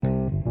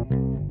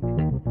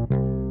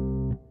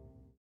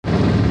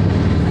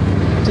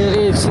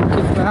तेरे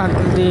सिक्के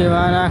पागल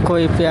दीवाना,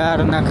 कोई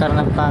प्यार न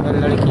करना पागल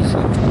लड़की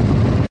से।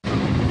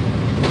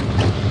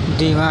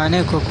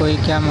 दीवाने को कोई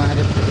क्या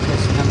मारे,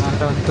 कैसे न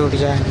मारो टूट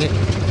जाएंगे।